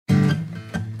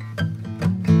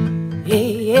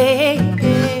Hey, hey.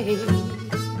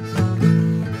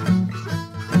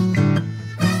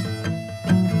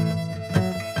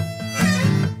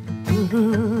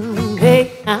 Hey,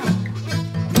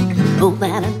 oh,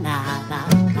 na na na na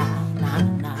na na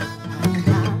na.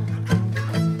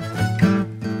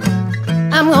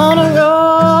 I'm gonna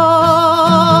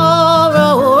roll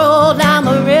down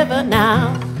the river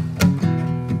now,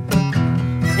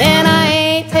 and I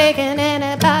ain't taking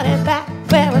anybody back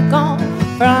where we're going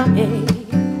from here.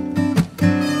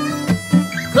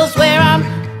 'Cause where I'm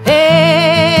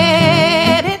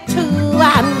headed to,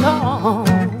 I know.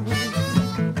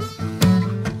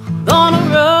 Gonna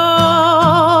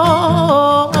roll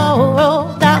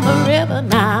down the river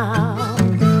now.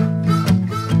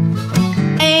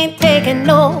 Ain't taking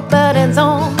no burdens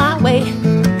on my way.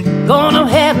 Gonna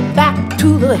head back to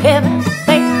the heaven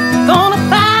place. Gonna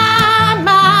find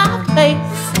my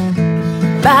place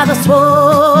by the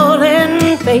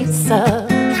swollen face of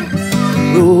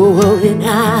rolling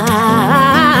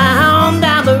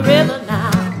down the river now.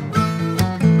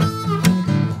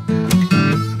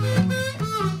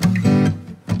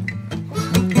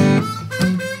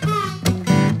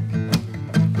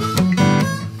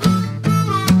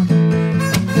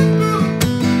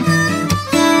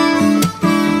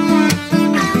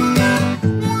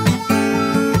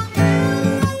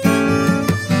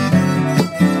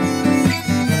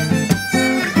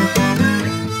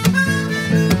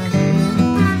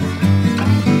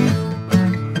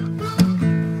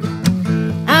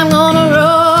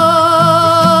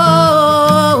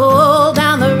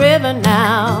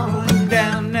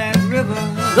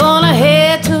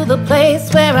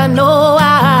 Where I know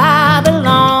I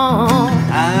belong.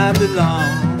 I belong.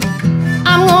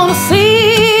 I'm gonna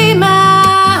see my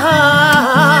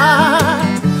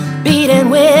heart beating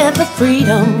with the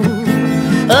freedom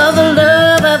of the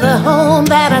love of the home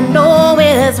that I know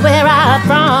is where I'm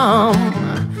from.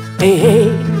 Hey, hey.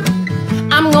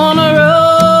 I'm gonna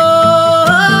roll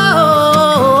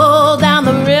down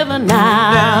the river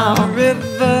now. Down the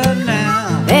river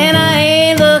now. And I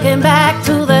ain't looking back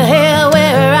to the hell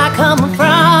where I come from.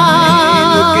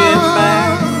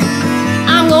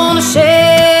 I'm gonna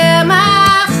share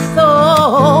my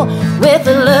soul with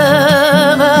the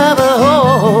love of a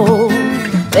home.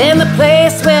 In the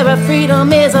place where a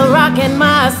freedom is a rocking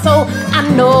my soul, I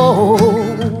know.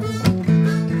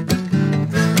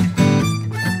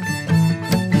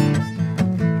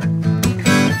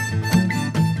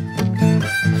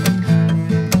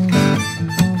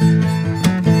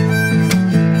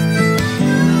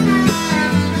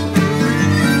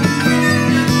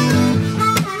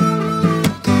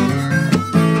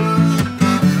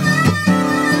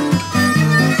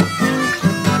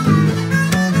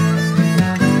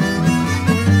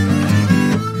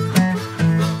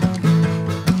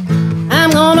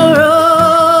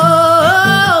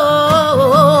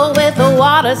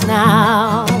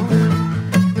 Now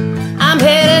I'm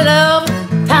headed up,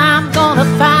 time gonna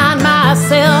find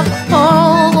myself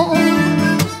home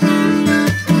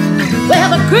where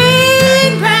the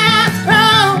green grass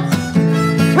grows,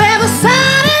 where the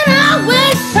sun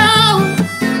always shows,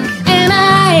 and I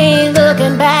ain't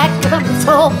looking back, 'cause I'm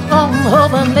so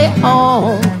hoping they're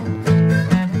home.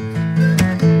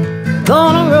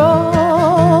 Gonna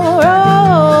roll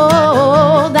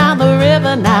down the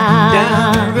river now.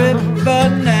 Down the river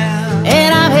now. And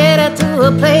I'm headed to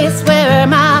a place where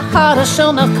my heart has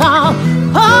shown a call.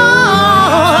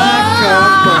 Oh,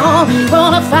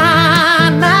 gonna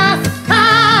find my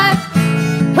heart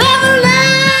where the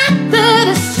light that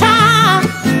is shine.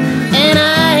 And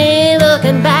I ain't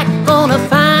looking back, gonna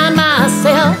find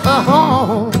myself a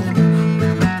home.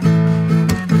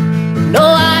 No,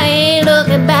 I ain't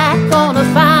looking back, gonna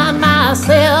find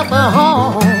myself a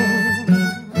home.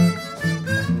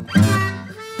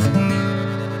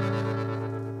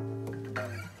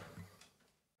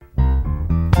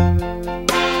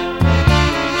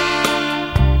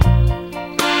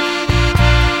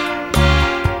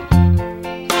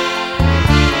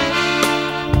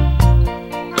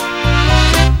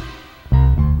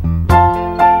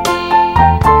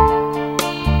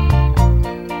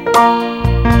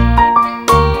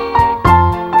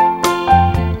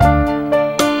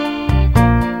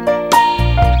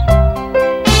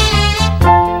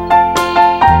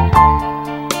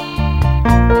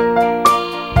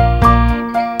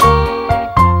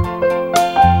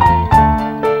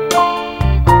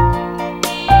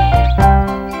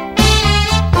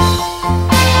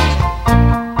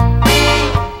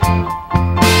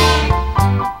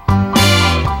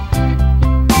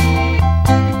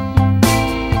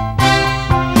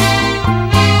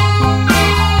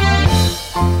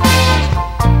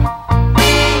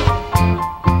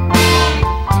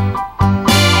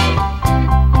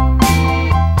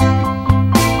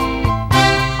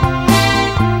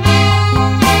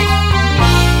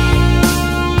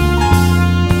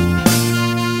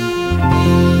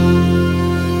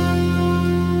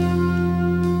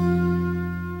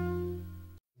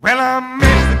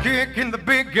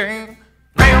 game.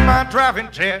 Failed my driving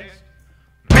test.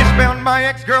 Misspelled my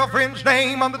ex-girlfriend's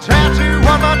name on the tattoo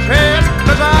on my chest.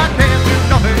 'Cause I can't do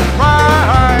nothing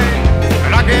right,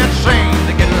 and I can't seem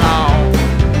to get along.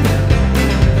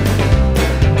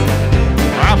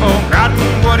 I've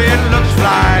forgotten what it looks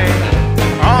like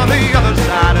on the other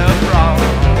side of wrong.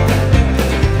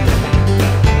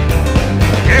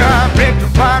 Yeah, I picked a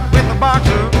fight with the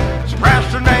boxer,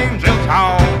 scratched her name till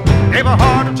tall, gave a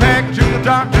heart attack to the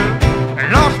doctor,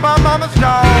 and lost my mama's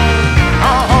dog.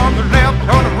 On the left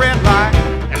on a red light,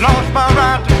 and lost my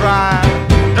right to drive.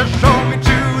 Just show me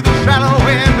to the shallow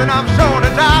end, and I'm sure to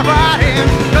die right in.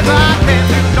 'Cause I can't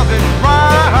do nothing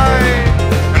right,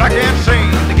 and I can't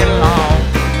seem to get along.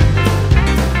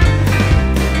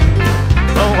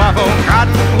 Oh, I've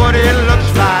forgotten what it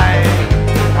looks like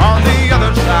on the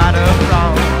other side of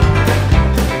wrong.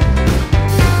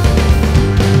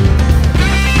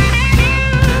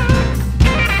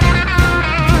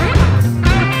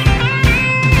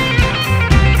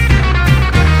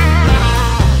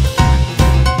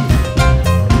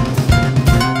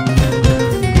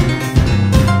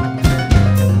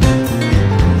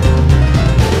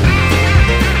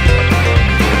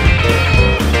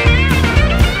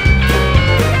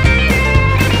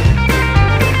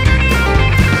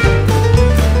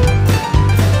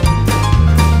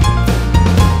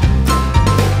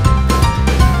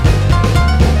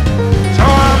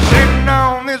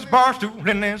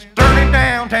 In this dirty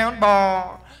downtown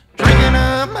bar, drinking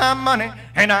up my money,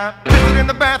 and I pissed it in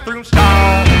the bathroom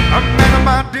stall. A man of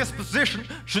my disposition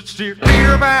should steer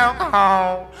clear of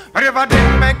alcohol, but if I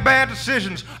didn't make bad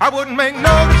decisions, I wouldn't make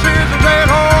no decisions at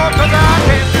all. 'Cause I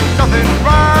can't do nothing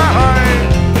right,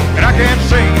 and I can't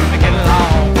seem to get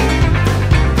along.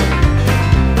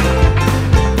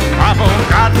 I've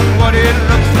forgotten what it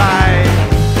looks like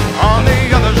on the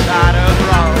other side of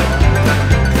wrong.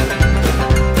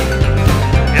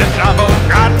 I've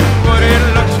forgotten what it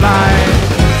looks like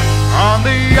on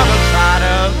the other side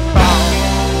of wrong.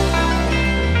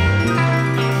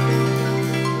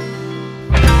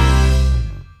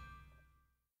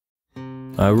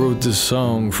 I wrote this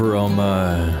song for all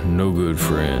my no-good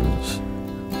friends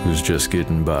who's just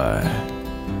getting by,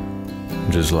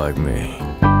 just like me.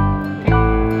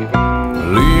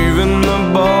 Leaving the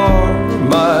bar,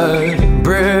 my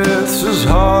breath's as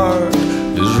hard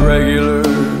as regular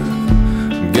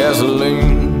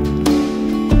gasoline.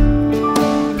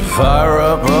 Fire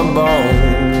up a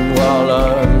bone while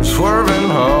I'm swerving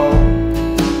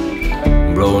home,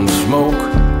 blowing smoke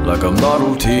like a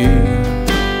Model T.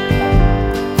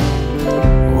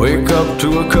 Wake up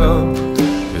to a cup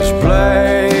as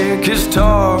black as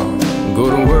tar, go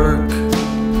to work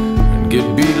and get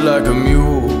beat like a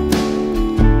mule.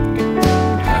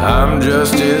 I'm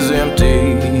just as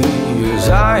empty as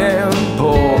I am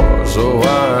poor, so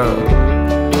I'm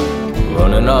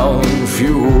running on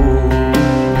fuel.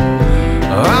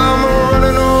 I'm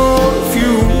running on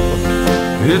fuel.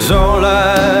 It's all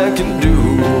I can do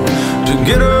to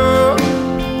get up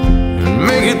and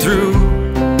make it through.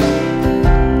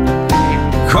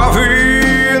 Coffee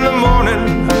in the morning,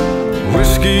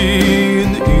 whiskey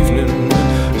in the evening,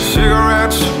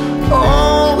 cigarettes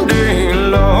all day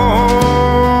long.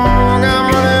 I'm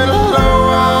running low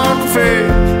on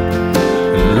faith,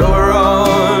 lower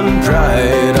on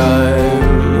pride.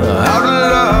 I'm out of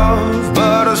love,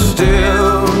 but I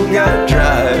still got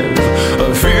drive. I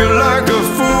feel like a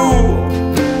fool,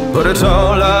 but it's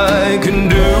all I can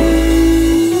do.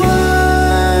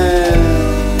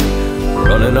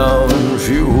 Running on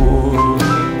fuel.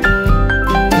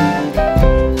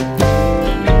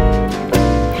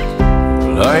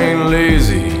 Well, I ain't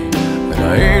lazy, and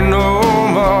I ain't no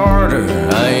martyr.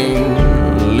 I ain't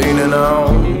leaning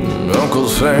on Uncle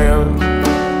Sam.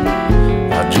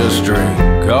 I just drink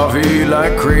coffee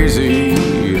like crazy,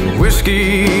 and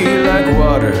whiskey like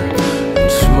water,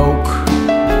 and smoke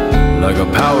like a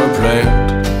power plant.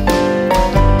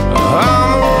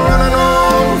 I'm running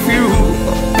on fuel.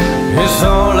 It's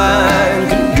all I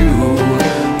can do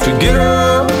to get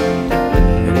up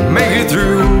and make it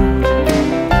through.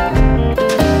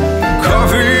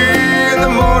 Coffee in the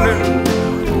morning,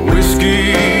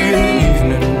 whiskey in the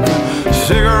evening,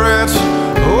 cigarettes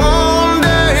all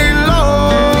day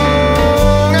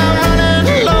long. I'm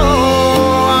running low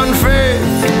on faith,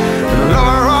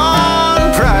 lower on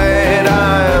pride.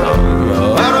 I'm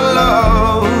out of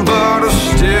love, but I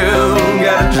still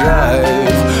got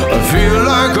drive. I feel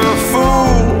like a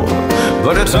fool,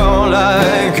 but it's all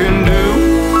I can do.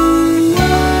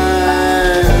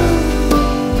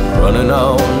 Running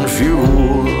on fuel.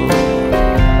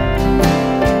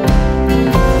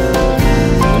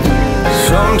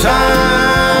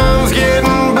 Sometimes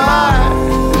getting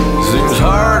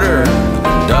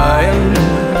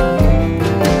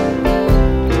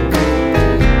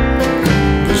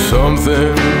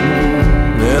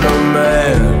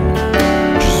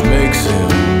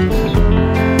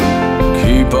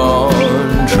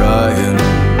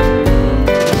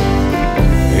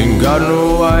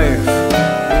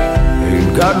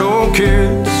got no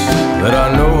kids that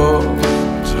I know of.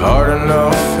 It's hard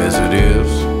enough as it is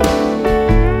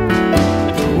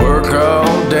to work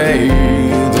all day,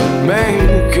 then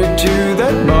make it to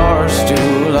that bar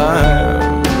stool.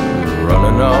 I'm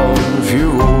running on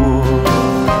fuel.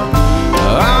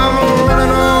 I'm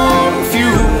running on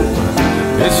fuel.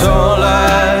 It's all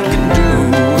I can do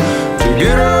to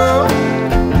get up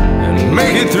and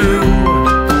make it through.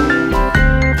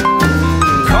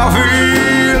 Coffee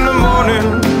in the morning,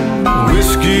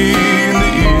 whiskey in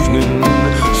the evening,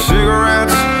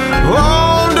 cigarettes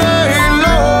all day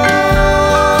long.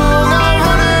 I'm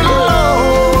running low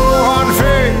on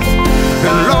faith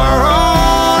and low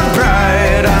on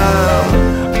pride. I'm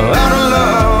out of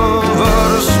love, but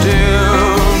I still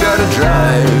gotta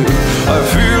drive. I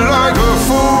feel like a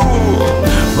fool,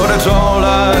 but it's all I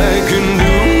can do.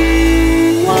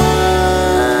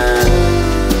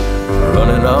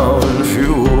 Running on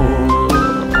fuel.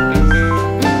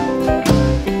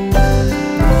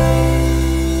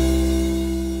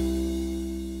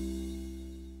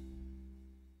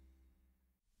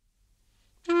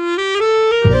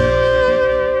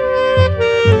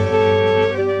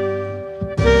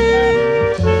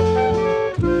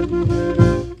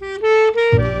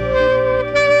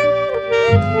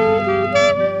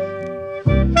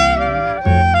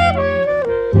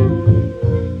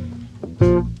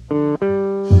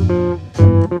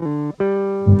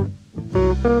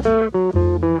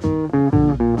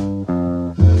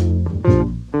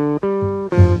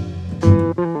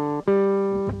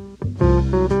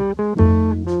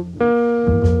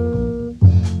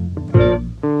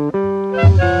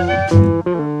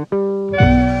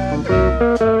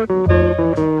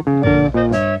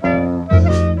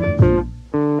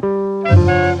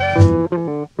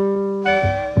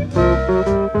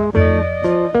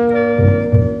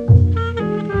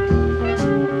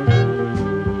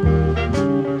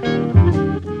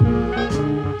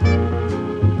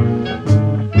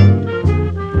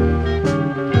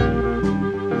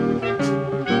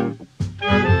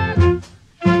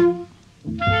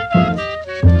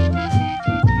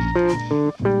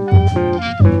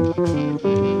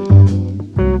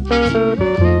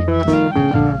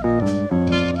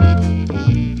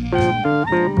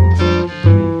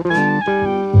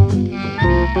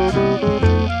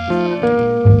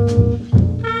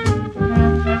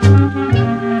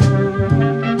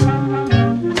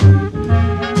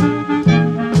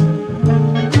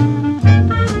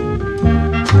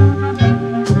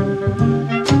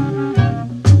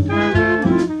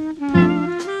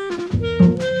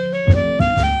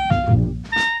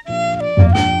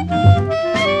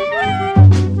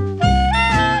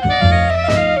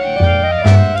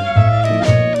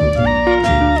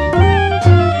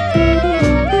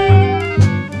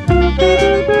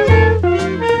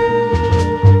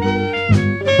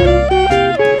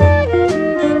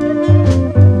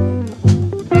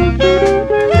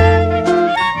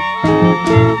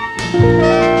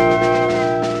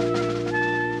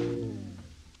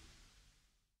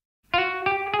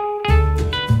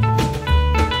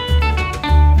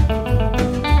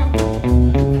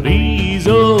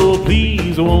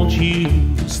 Won't you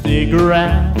stick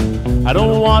around? I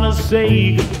don't wanna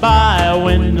say goodbye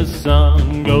when the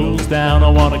sun goes down. I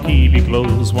wanna keep you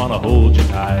close, wanna hold you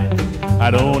tight.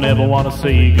 I don't ever wanna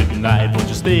say goodnight. Won't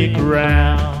you stick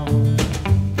around?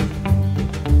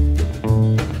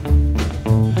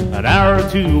 An hour or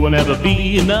two will never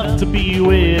be enough to be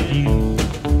with you.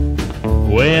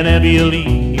 Whenever you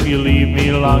leave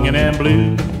me longing and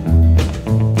blue.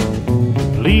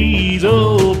 Please,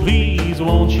 oh please,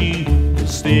 won't you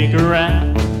stick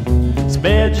around?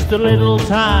 Spare just a little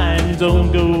time,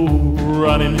 don't go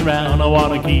running around. I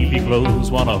wanna keep you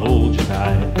close, wanna hold you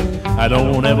tight. I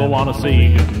don't ever wanna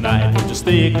say goodnight, won't you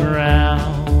stick around?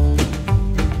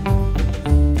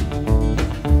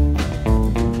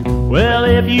 Well,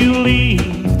 if you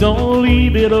leave, don't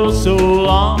leave it oh so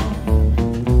long.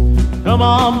 Come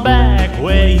on back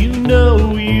where you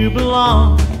know you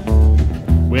belong.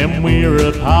 When we're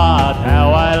apart,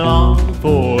 how I long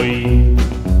for you.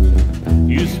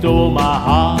 You stole my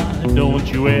heart, don't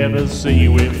you ever say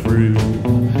we're through.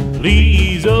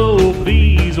 Please, oh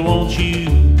please, won't you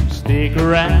stick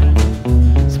around?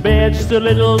 Spare just a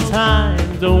little time,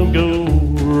 don't go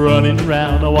running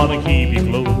round. I wanna keep you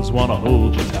close, wanna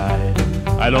hold you tight.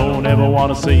 I don't ever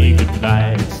wanna say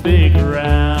goodnight, stick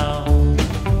around.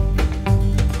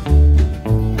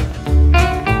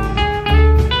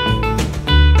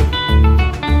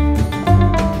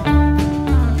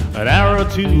 An hour or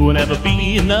two will never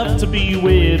be enough to be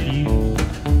with you.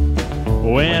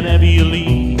 Whenever you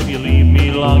leave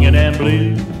me longing and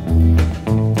blue.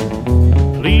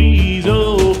 Please,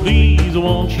 oh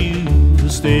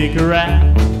stick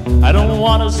around. I don't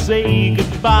wanna say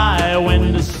goodbye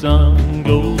when the sun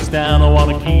goes down. I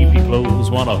wanna keep you close,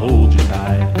 wanna hold you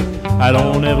tight. I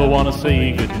don't ever wanna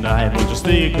say goodnight, but just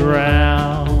stick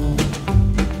around.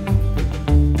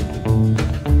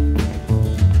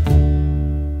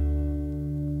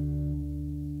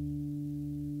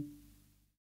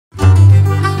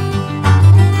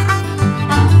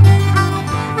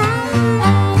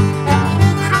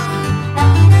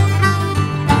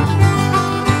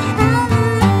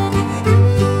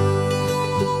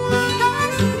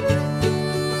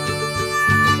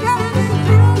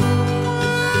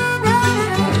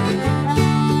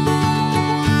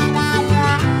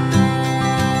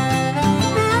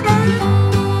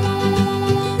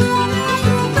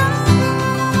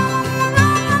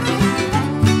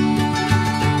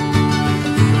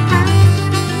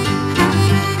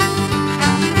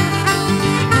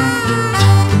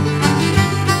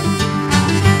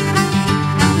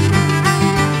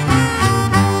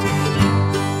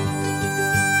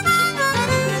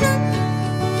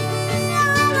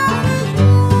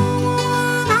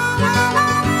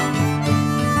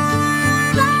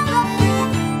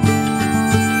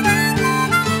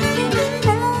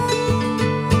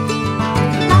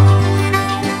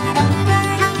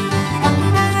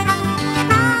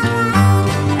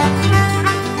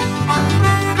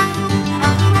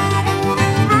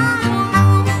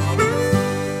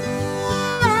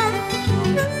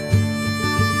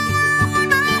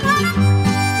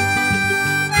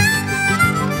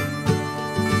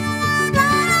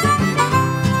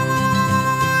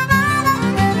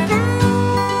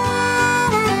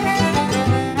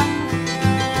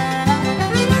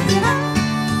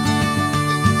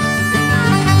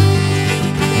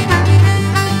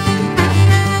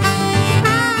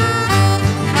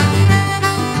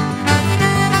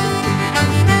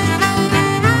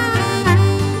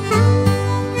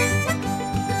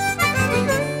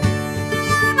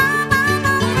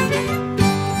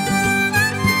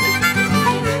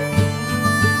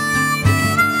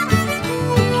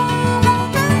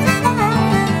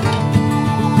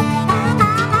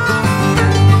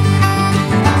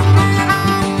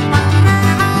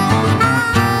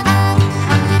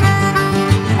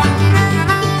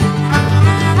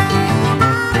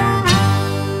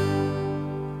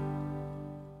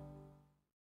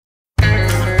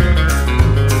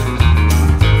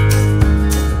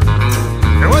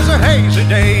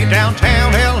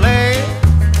 Downtown LA,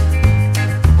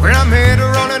 when I met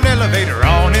her on an elevator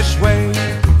on its way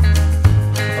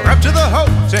up to the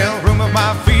hotel room of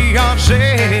my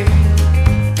fiancé.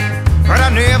 But I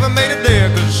never made it there,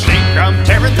 cause she come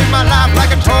tearing through my life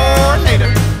like a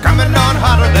tornado, coming on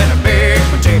hotter than a baked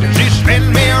potato. She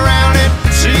spin me around and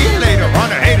see you later.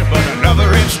 Want to hate her, but I love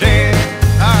her instead.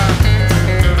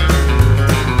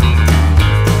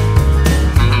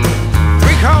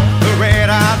 We caught the red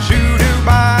eye to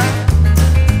Dubai.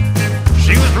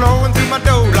 She was blowing through my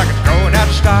door like it's going out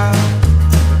of style.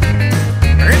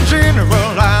 In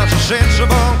general, I was a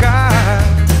sensible guy,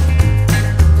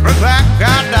 but that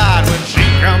guy died when she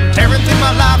come tearing through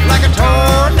my life like a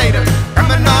tornado,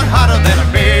 coming on hotter than a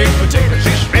baked potato.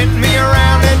 She spin me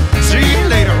around and see you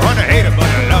later. Want to hate her, but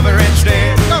I love her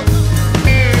instead. Go.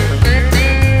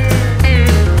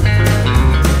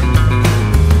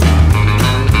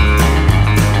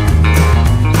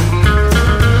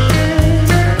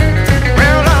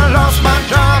 Well, I lost my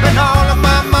job and all of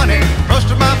my money, most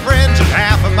of my friends and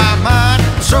half of my mind.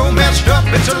 So messed up,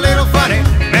 it's a little funny.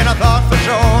 Man, I thought for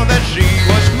sure that she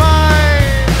was mine,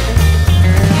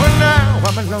 but now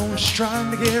I'm alone, just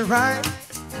trying to get it right,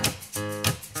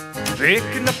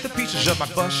 picking up the pieces of my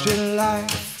busted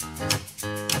life.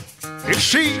 If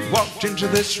she walked into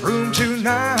this room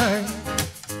tonight,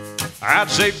 I'd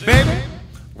say, baby,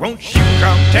 won't you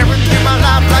come tearing through my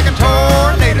life like a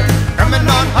tornado, coming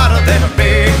on hotter than a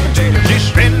baked potato. She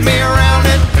spin me around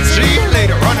and see you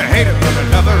later. Wanna hate her, but I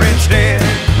love her instead.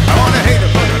 I wanna hate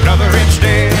her, but I love her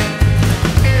instead.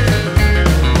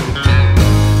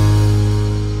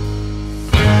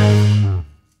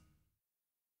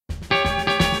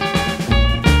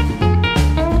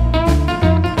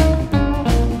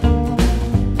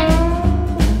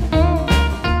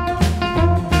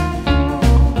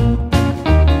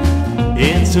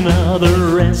 It's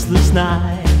another restless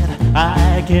night.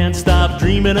 I can't stop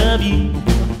dreaming of you.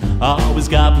 Always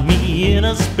got me in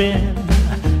a spin.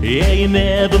 Yeah, you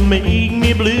never make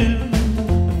me blue.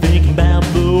 Thinking about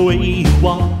the way you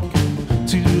walk,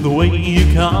 to the way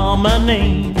you call my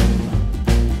name.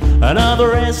 Another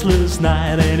restless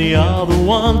night, any other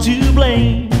one to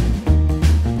blame.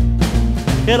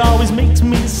 It always makes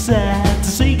me sad to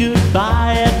say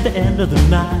goodbye at the end of the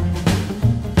night.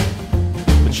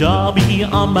 sure be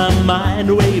on my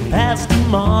mind way past the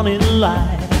morning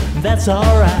light. That's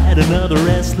alright, another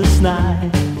restless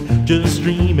night, just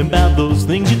dreaming about those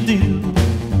things you do.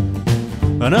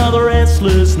 Another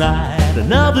restless night,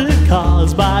 another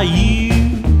caused by you.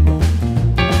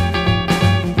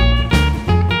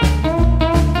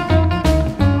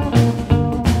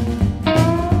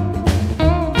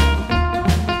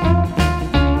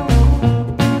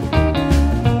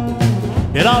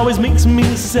 It always makes me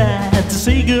sad to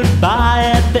say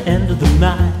goodbye at the end of the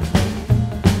night,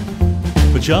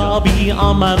 but you'll be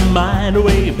on my mind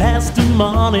way past the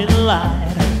morning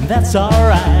light. That's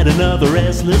alright, another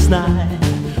restless night,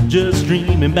 just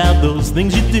dreaming about those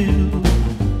things you do.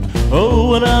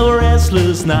 Oh, another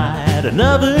restless night,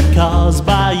 another caused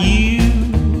by you.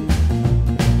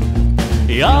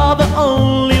 You're the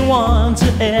only one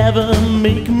to ever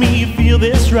make me feel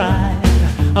this right.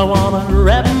 I wanna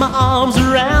wrap my arms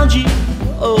around you.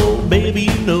 Oh, baby,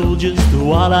 you know just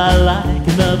what I like.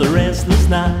 Another restless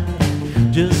night,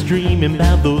 just dreaming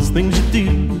about those things you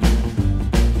do.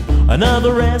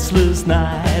 Another restless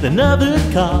night, another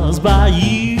caused by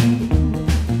you.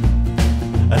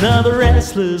 Another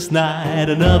restless night,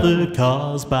 another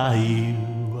caused by you.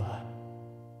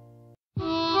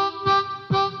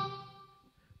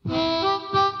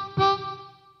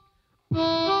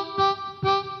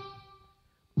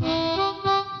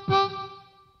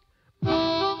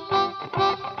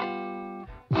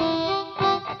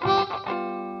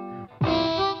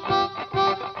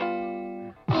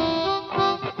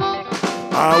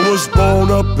 I was born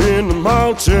up in the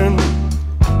mountain,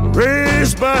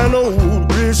 raised by an old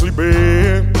grizzly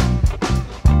bear.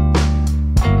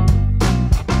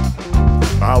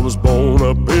 I was born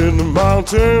up in the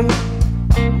mountain,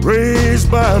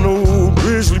 raised by an old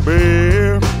grizzly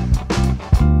bear.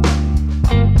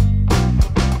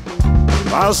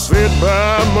 I was fed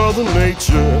by Mother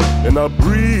Nature, and I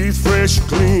breathe fresh,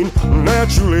 clean,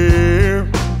 natural air.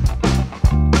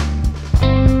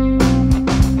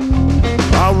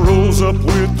 I rose up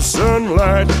with the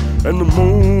sunlight and the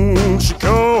moon, she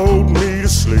called me to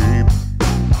sleep.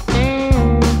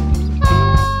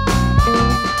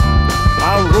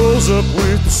 I rose up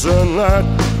with the sunlight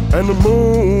and the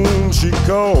moon, she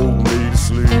called me to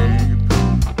sleep.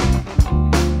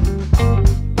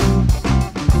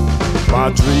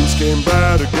 My dreams came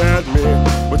by to guide me,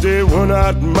 but they were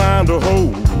not mine to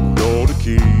hold or to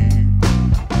keep.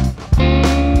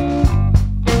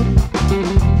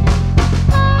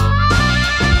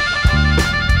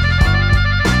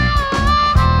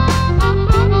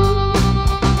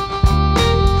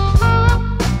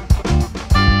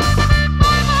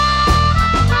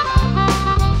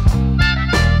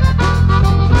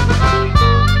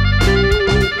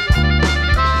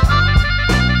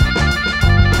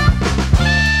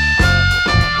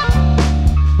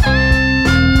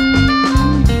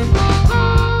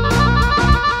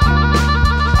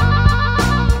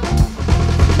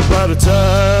 By the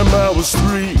time I was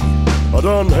 3, I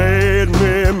done had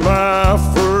me my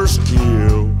first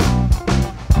kill.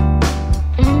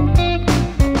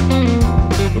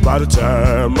 By the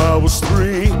time I was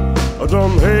 3, I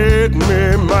done had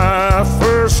me my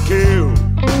first kill.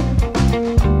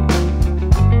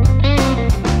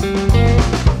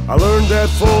 I learned that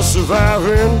for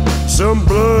surviving, some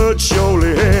blood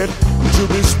surely had to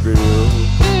be spilled.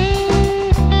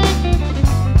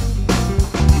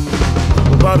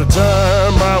 By the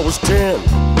time I was 10,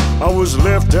 I was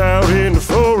left out in the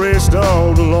forest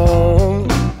all alone.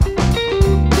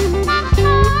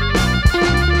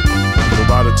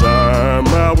 By the time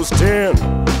I was 10,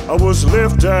 I was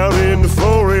left out in the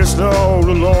forest all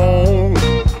alone.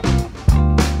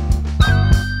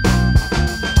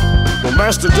 Well,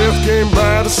 Master Death came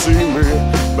by to see me,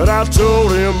 but I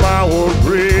told him I wasn't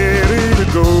ready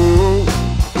to go.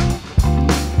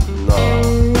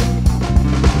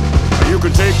 You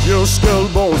can take your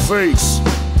skull-bone face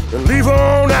and leave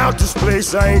on out this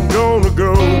place. I ain't gonna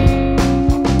go.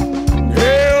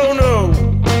 Hell no.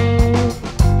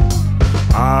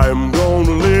 I'm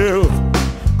gonna live.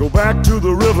 Go back to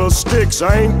the river Styx.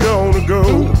 I ain't gonna go.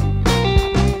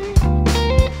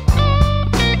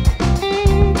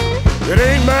 It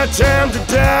ain't my time to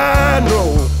die,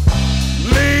 no.